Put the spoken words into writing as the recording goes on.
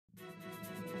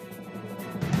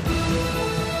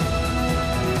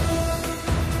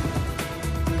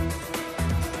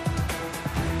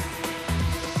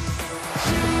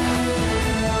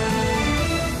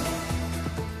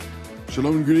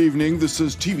Shalom and good evening. This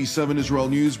is TV7 Israel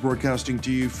News broadcasting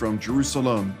to you from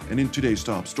Jerusalem. And in today's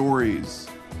top stories.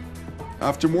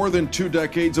 After more than 2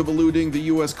 decades of eluding, the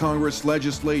U.S. Congress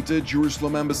legislated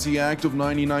Jerusalem Embassy Act of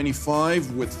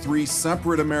 1995, with 3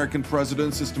 separate American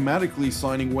presidents systematically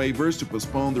signing waivers to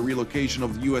postpone the relocation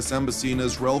of the U.S. Embassy in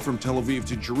Israel from Tel Aviv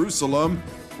to Jerusalem.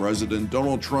 President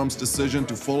Donald Trump's decision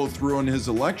to follow through on his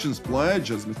elections pledge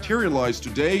has materialized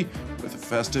today with a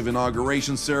festive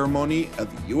inauguration ceremony at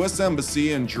the U.S.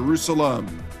 Embassy in Jerusalem.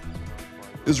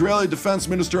 Israeli Defense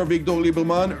Minister Avigdor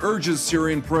Lieberman urges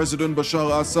Syrian President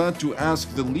Bashar Assad to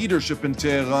ask the leadership in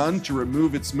Tehran to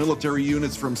remove its military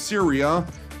units from Syria,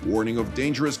 warning of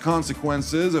dangerous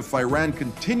consequences if Iran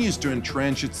continues to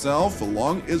entrench itself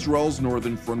along Israel's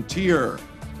northern frontier.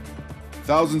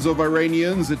 Thousands of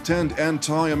Iranians attend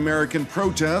anti-American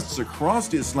protests across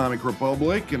the Islamic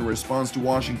Republic in response to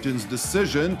Washington's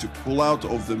decision to pull out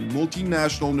of the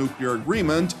multinational nuclear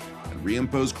agreement and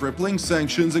reimpose crippling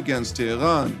sanctions against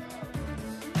Tehran.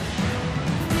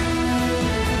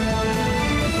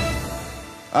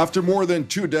 After more than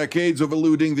 2 decades of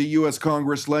eluding, the U.S.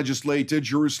 Congress legislated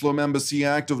Jerusalem Embassy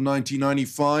Act of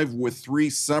 1995, with 3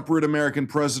 separate American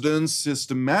presidents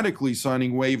systematically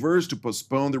signing waivers to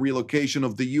postpone the relocation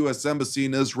of the U.S. Embassy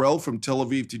in Israel from Tel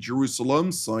Aviv to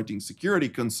Jerusalem, citing security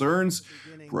concerns.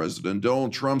 President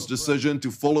Donald Trump's decision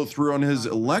to follow through on his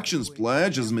elections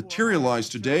pledge has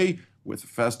materialized today with a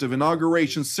festive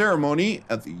inauguration ceremony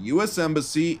at the U.S.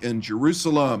 Embassy in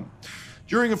Jerusalem.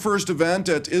 During a first event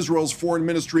at Israel's foreign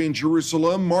ministry in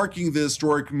Jerusalem, marking the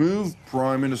historic move,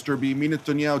 Prime Minister Benjamin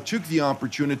Netanyahu took the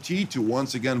opportunity to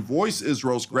once again voice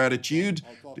Israel's gratitude,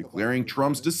 declaring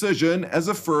Trump's decision as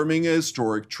affirming a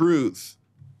historic truth.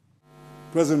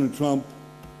 President Trump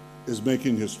is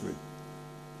making history.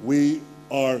 We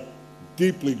are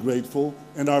deeply grateful,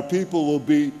 and our people will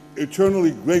be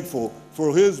eternally grateful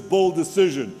for his bold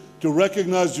decision to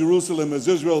recognize Jerusalem as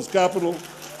Israel's capital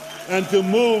and to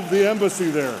move the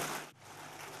embassy there.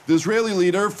 The Israeli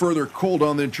leader further called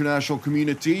on the international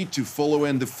community to follow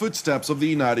in the footsteps of the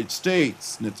United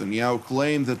States. Netanyahu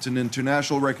claimed that an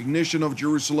international recognition of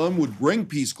Jerusalem would bring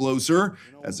peace closer,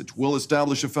 as it will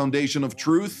establish a foundation of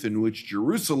truth in which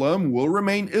Jerusalem will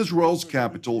remain Israel's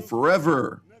capital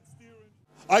forever.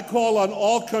 I call on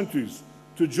all countries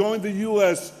to join the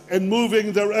U.S. in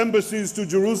moving their embassies to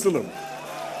Jerusalem.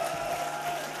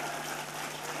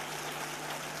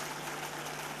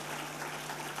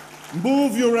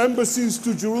 Move your embassies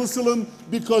to Jerusalem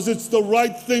because it's the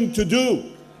right thing to do.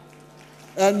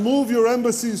 And move your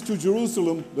embassies to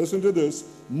Jerusalem, listen to this,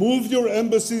 move your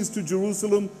embassies to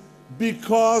Jerusalem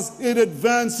because it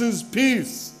advances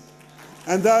peace.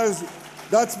 And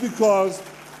that's because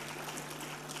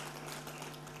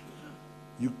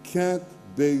you can't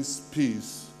base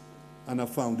peace on a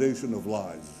foundation of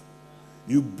lies.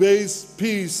 You base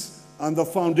peace on the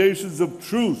foundations of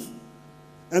truth.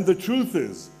 And the truth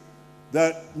is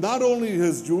that not only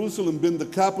has Jerusalem been the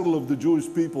capital of the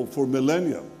Jewish people for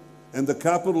millennia and the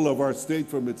capital of our state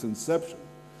from its inception,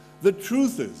 the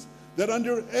truth is that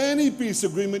under any peace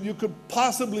agreement you could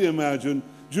possibly imagine,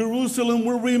 Jerusalem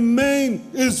will remain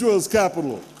Israel's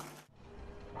capital.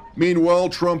 Meanwhile,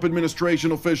 Trump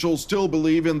administration officials still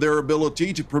believe in their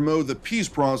ability to promote the peace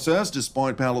process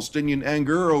despite Palestinian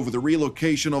anger over the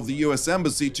relocation of the U.S.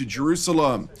 Embassy to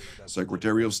Jerusalem.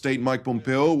 Secretary of State Mike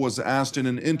Pompeo was asked in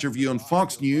an interview on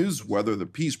Fox News whether the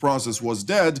peace process was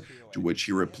dead, to which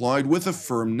he replied with a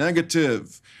firm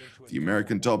negative. The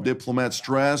American top diplomat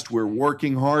stressed, "We're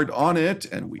working hard on it,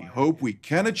 and we hope we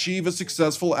can achieve a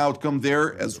successful outcome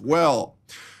there as well."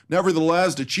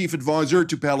 Nevertheless, the chief advisor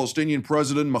to Palestinian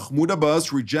President Mahmoud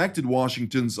Abbas rejected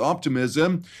Washington's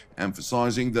optimism,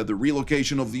 emphasizing that the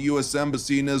relocation of the U.S.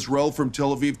 Embassy in Israel from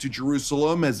Tel Aviv to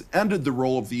Jerusalem has ended the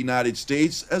role of the United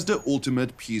States as the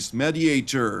ultimate peace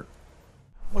mediator.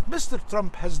 What Mr.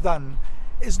 Trump has done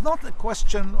is not a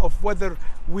question of whether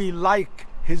we like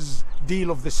his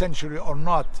deal of the century or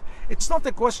not. It's not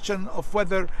a question of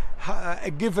whether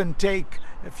a give and take.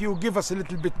 If you give us a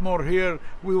little bit more here,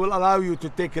 we will allow you to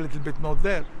take a little bit more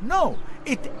there. No,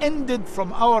 it ended,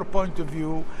 from our point of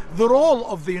view, the role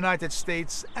of the United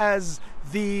States as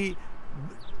the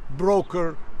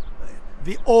broker,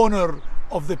 the owner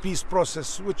of the peace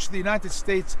process, which the United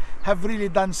States have really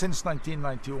done since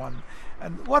 1991.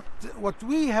 And what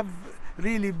we have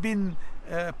really been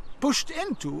pushed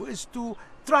into is to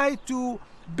try to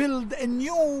build a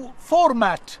new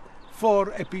format for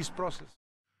a peace process.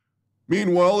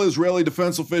 Meanwhile, Israeli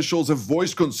defense officials have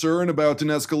voiced concern about an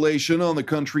escalation on the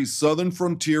country's southern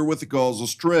frontier with the Gaza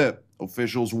Strip.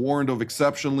 Officials warned of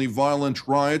exceptionally violent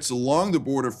riots along the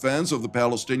border fence of the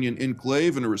Palestinian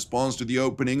enclave in response to the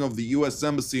opening of the U.S.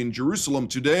 Embassy in Jerusalem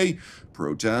today.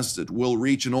 Protests that will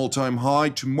reach an all-time high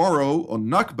tomorrow on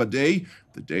Nakba Day,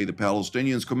 the day the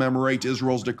Palestinians commemorate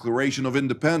Israel's declaration of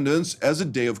independence as a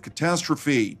day of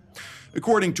catastrophe.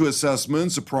 According to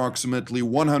assessments, approximately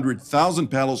 100,000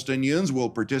 Palestinians will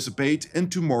participate in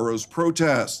tomorrow's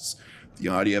protests. The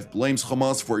IDF blames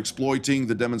Hamas for exploiting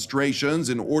the demonstrations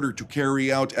in order to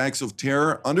carry out acts of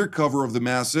terror under cover of the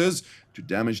masses, to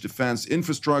damage defense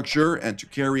infrastructure, and to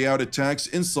carry out attacks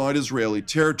inside Israeli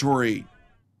territory.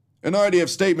 An IDF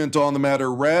statement on the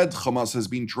matter read, Hamas has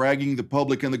been dragging the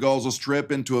public in the Gaza Strip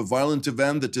into a violent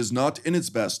event that is not in its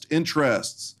best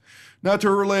interests. Now, to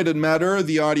a related matter,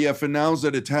 the IDF announced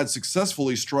that it had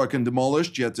successfully struck and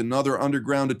demolished yet another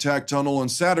underground attack tunnel on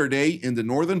Saturday in the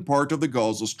northern part of the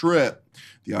Gaza Strip.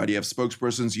 The IDF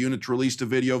spokesperson's unit released a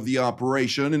video of the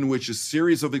operation in which a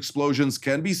series of explosions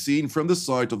can be seen from the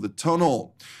site of the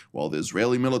tunnel. While the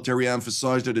Israeli military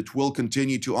emphasized that it will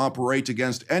continue to operate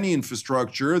against any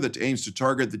infrastructure that aims to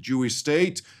target the Jewish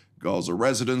state, Gaza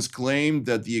residents claimed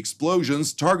that the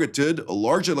explosions targeted a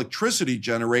large electricity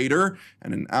generator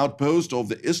and an outpost of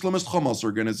the Islamist Hamas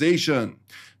organization.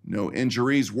 No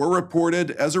injuries were reported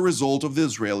as a result of the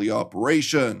Israeli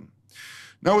operation.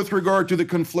 Now, with regard to the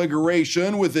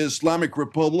conflagration with the Islamic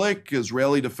Republic,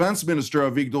 Israeli Defense Minister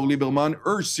Avigdor Lieberman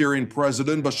urged Syrian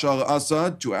President Bashar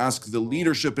Assad to ask the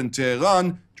leadership in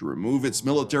Tehran to remove its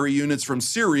military units from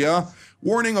Syria,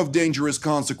 warning of dangerous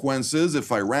consequences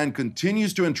if Iran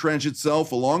continues to entrench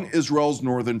itself along Israel's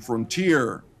northern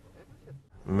frontier.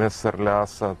 מסר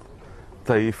לאסד,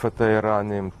 תעיף את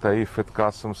האיראנים, תעיף את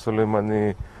קאסם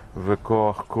סולימאני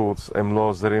וכוח קודס, הם לא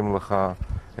עוזרים לך,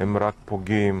 הם רק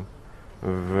פוגעים,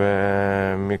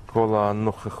 ומכל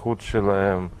הנוכחות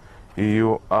שלהם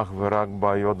יהיו אך ורק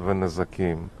בעיות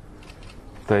ונזקים.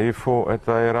 תעיפו את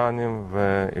האיראנים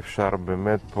ואפשר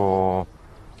באמת פה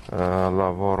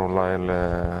לעבור אולי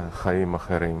לחיים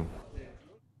אחרים.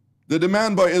 The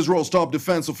demand by Israel's top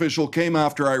defense official came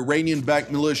after Iranian-backed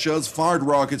militias fired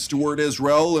rockets toward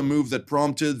Israel, a move that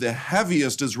prompted the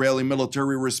heaviest Israeli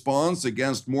military response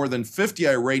against more than 50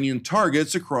 Iranian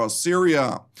targets across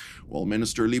Syria. While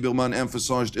Minister Lieberman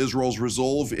emphasized Israel's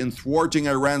resolve in thwarting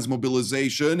Iran's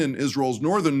mobilization in Israel's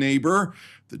northern neighbor,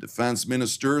 the defense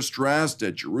minister stressed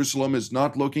that Jerusalem is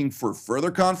not looking for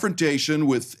further confrontation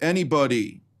with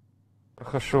anybody.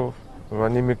 חשוב,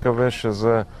 ואני מקווה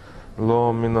שזה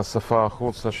לא מן השפה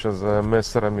החוצה, שזה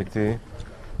מסר אמיתי,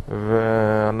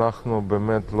 ואנחנו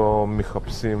באמת לא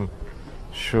מחפשים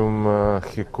שום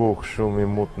חיכוך, שום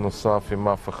עימות נוסף עם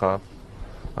אף אחד.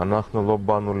 אנחנו לא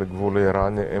באנו לגבול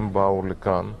האיראני, הם באו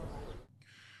לכאן.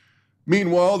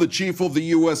 Meanwhile, the chief of the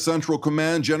U.S. Central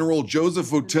Command, General Joseph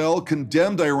Votel,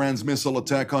 condemned Iran's missile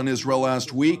attack on Israel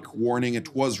last week, warning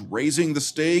it was raising the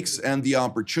stakes and the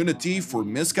opportunity for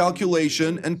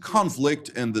miscalculation and conflict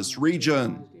in this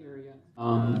region.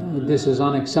 This is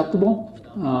unacceptable,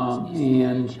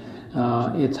 and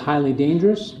it's highly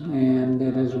dangerous, and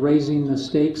it is raising the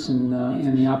stakes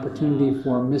and the opportunity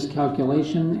for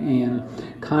miscalculation and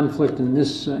conflict in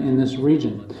this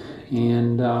region.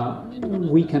 And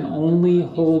we can only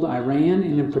hold Iran,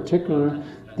 and in particular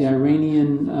the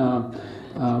Iranian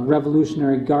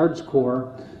Revolutionary Guards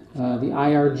Corps, the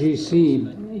IRGC,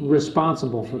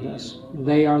 responsible for this.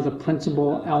 They are the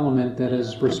principal element that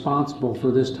is responsible for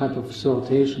this type of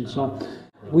facilitation. So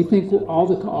we think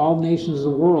all nations of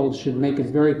the world should make it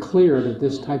very clear that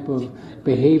this type of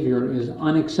behavior is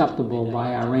unacceptable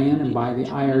by Iran and by the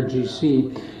IRGC,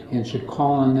 and should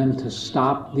call on them to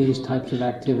stop these types of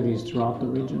activities throughout the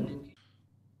region.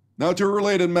 Now, to a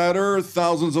related matter,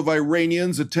 thousands of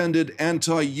Iranians attended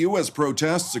anti-U.S.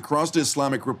 protests across the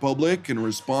Islamic Republic in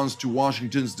response to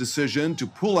Washington's decision to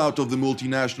pull out of the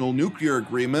multinational nuclear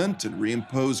agreement and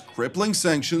reimpose crippling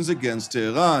sanctions against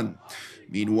Tehran.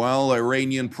 Meanwhile,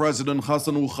 Iranian President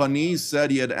Hassan Rouhani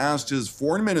said he had asked his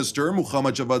foreign minister,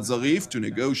 Mohammad Javad Zarif, to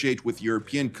negotiate with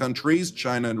European countries,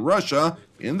 China and Russia,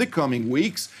 in the coming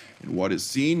weeks in what is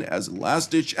seen as a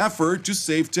last-ditch effort to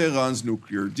save Tehran's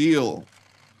nuclear deal.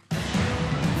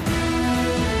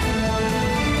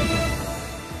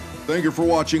 Thank you for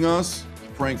watching us.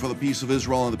 Praying for the peace of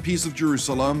Israel and the peace of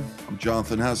Jerusalem. I'm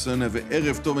Jonathan Hassan. Have a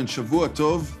Erev Tov and Shavua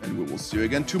Tov, and we will see you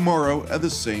again tomorrow at the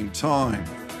same time.